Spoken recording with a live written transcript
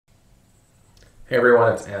Hey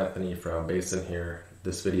everyone, it's Anthony from Basin here.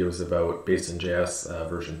 This video is about Basin JS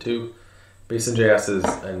version 2. Basin JS is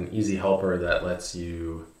an easy helper that lets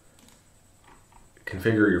you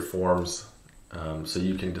configure your forms so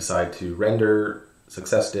you can decide to render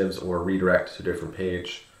success divs or redirect to a different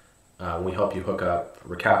page. We help you hook up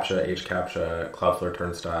ReCAPTCHA, hCaptcha, Cloudflare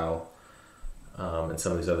Turnstile, and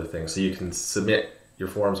some of these other things. So you can submit your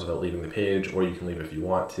forms without leaving the page, or you can leave if you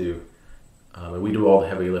want to. And we do all the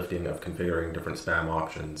heavy lifting of configuring different spam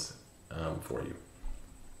options for you.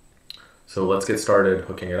 So let's get started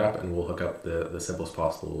hooking it up, and we'll hook up the simplest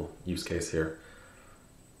possible use case here.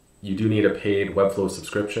 You do need a paid Webflow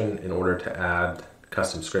subscription in order to add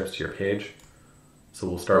custom scripts to your page. So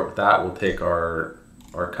we'll start with that. We'll take our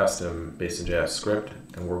custom Basin JS script,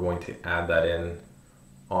 and we're going to add that in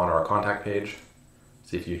on our contact page.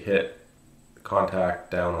 So if you hit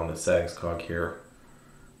contact down on the settings cog here,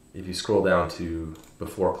 if you scroll down to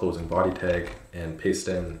before closing body tag and paste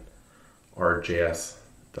in our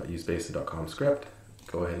js.usebasin.com script,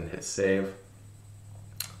 go ahead and hit save.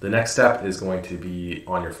 The next step is going to be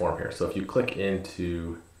on your form here. So if you click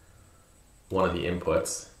into one of the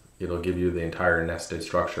inputs, it'll give you the entire nested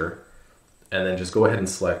structure, and then just go ahead and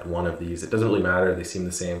select one of these. It doesn't really matter, they seem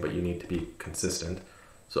the same, but you need to be consistent.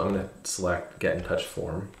 So I'm going to select get in touch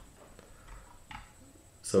form.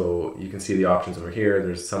 So you can see the options over here.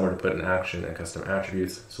 There's somewhere to put an action and custom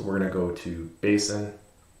attributes. So we're going to go to Basin,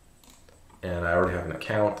 and I already have an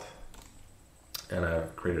account, and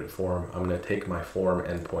I've created a form. I'm going to take my form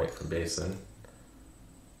endpoint from Basin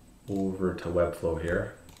over to Webflow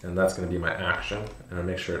here, and that's going to be my action, and I'll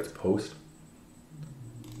make sure it's post.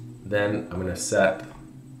 Then I'm going to set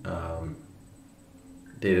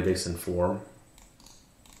database and form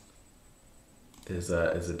is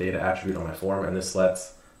a data attribute on my form, and this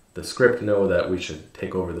lets the script know that we should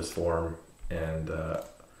take over this form and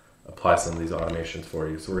apply some of these automations for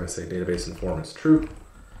you. So we're going to say database and form is true.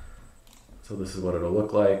 So this is what it'll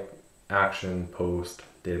look like: action, post,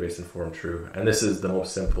 database and form true. And this is the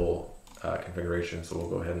most simple configuration, so we'll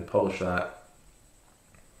go ahead and publish that.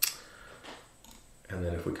 And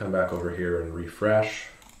then if we come back over here and refresh,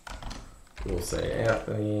 we'll say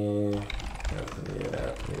Anthony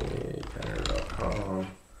Kenner.com,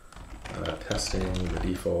 testing the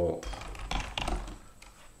default,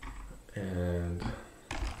 and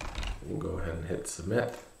we'll go ahead and hit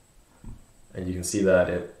submit. And you can see that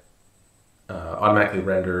it automatically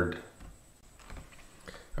rendered.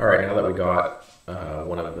 All right, now that we got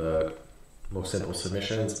one of the most simple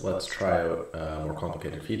submissions, let's try out a more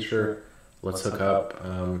complicated feature. Let's hook up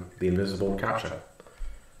the invisible CAPTCHA.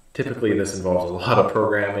 Typically this involves a lot of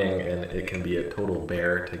programming, and it can be a total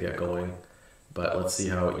bear to get going, but let's see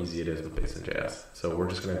how easy it is with Basin JS. So we're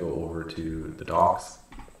just going to go over to the docs,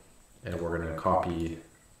 and we're going to copy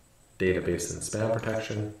database and spam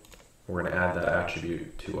protection. We're going to add that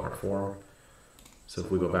attribute to our form. So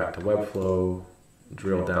if we go back to Webflow,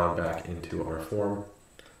 drill down back into our form,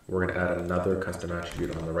 we're going to add another custom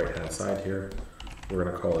attribute on the right hand side here. We're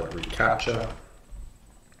going to call it ReCAPTCHA.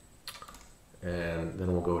 And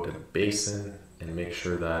then we'll go to Basin and make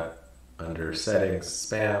sure that under settings,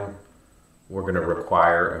 spam, we're going to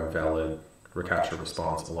require a valid ReCAPTCHA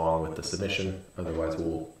response along with the submission. Otherwise,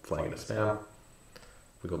 we'll flag it as spam.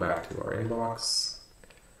 We go back to our inbox,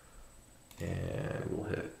 and we'll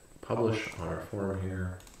hit publish on our form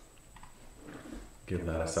here. Give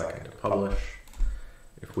that a second to publish.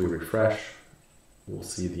 If we refresh, we'll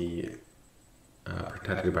see the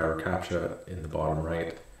protected by ReCAPTCHA in the bottom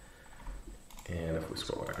right. And if we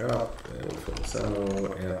scroll back up, and we'll fill this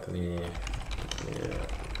out, Anthony,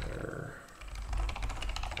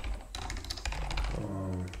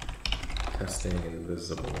 testing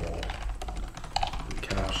invisible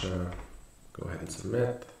ReCAPTCHA, go ahead and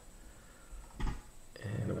submit.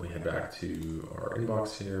 And if we head back to our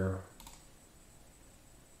inbox here,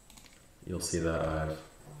 you'll see that I've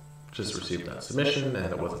just received that submission,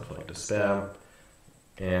 and it wasn't flagged as spam.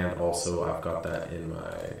 And also I've got that in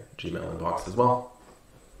my Gmail inbox as well.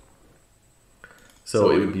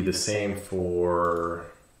 So it would be the same for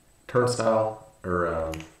Turnstile,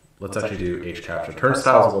 or let's actually do hCaptcha.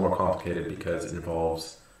 Turnstile is a little more complicated because it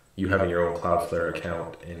involves you having your own Cloudflare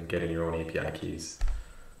account and getting your own API keys.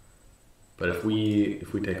 But if we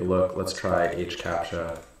take a look, let's try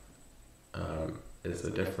hCaptcha. Is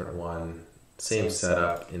a different one. Same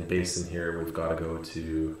setup. In Basin here, we've got to go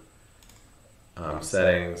to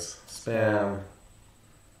settings, spam,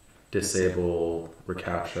 disable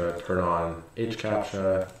ReCAPTCHA, turn on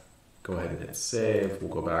hCaptcha, go ahead and hit save. We'll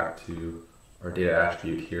go back to our data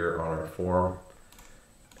attribute here on our form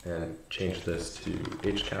and change this to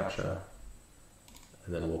hCaptcha,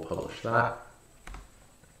 and then we'll publish that.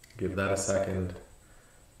 Give that a second.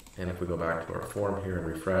 And if we go back to our form here and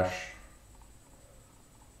refresh,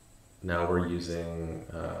 now we're using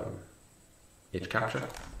hCaptcha.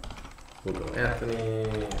 We'll go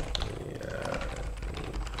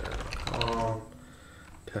Anthony@anthony.com,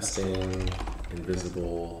 testing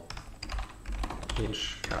invisible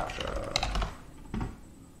hCaptcha.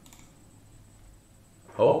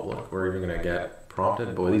 Oh, look, we're even gonna get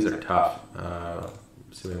prompted. Boy, these are tough.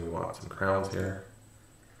 Assuming we want some crowns here.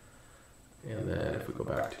 And then if we go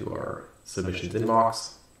back to our submissions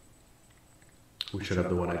inbox, we should have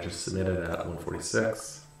the one I just submitted at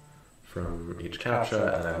 146 from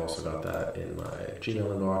hCaptcha, and I've also got that in my Gmail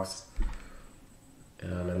inbox.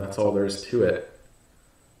 And that's all there is to it.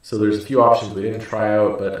 So there's a few options we didn't try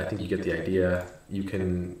out, but I think you get the idea. You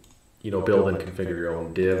can, build and configure your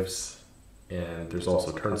own divs, and there's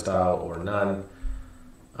also turnstile or none.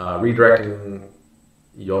 Redirecting,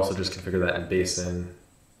 you also just configure that in Basin.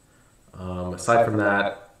 Aside from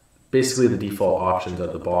that, basically the default options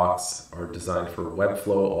of the box are designed for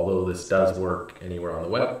Webflow, although this does work anywhere on the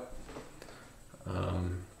web.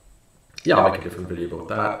 I'll make a different video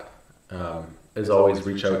about that. As always,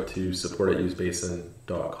 reach out to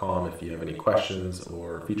support@usebasin.com if you have any questions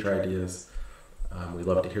or feature ideas. We'd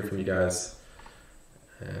love to hear from you guys.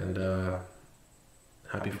 And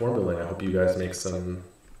happy form building. I hope you guys make some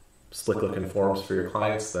slick looking forms for your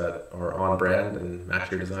clients that are on brand and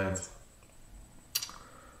match your designs.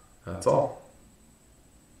 That's all.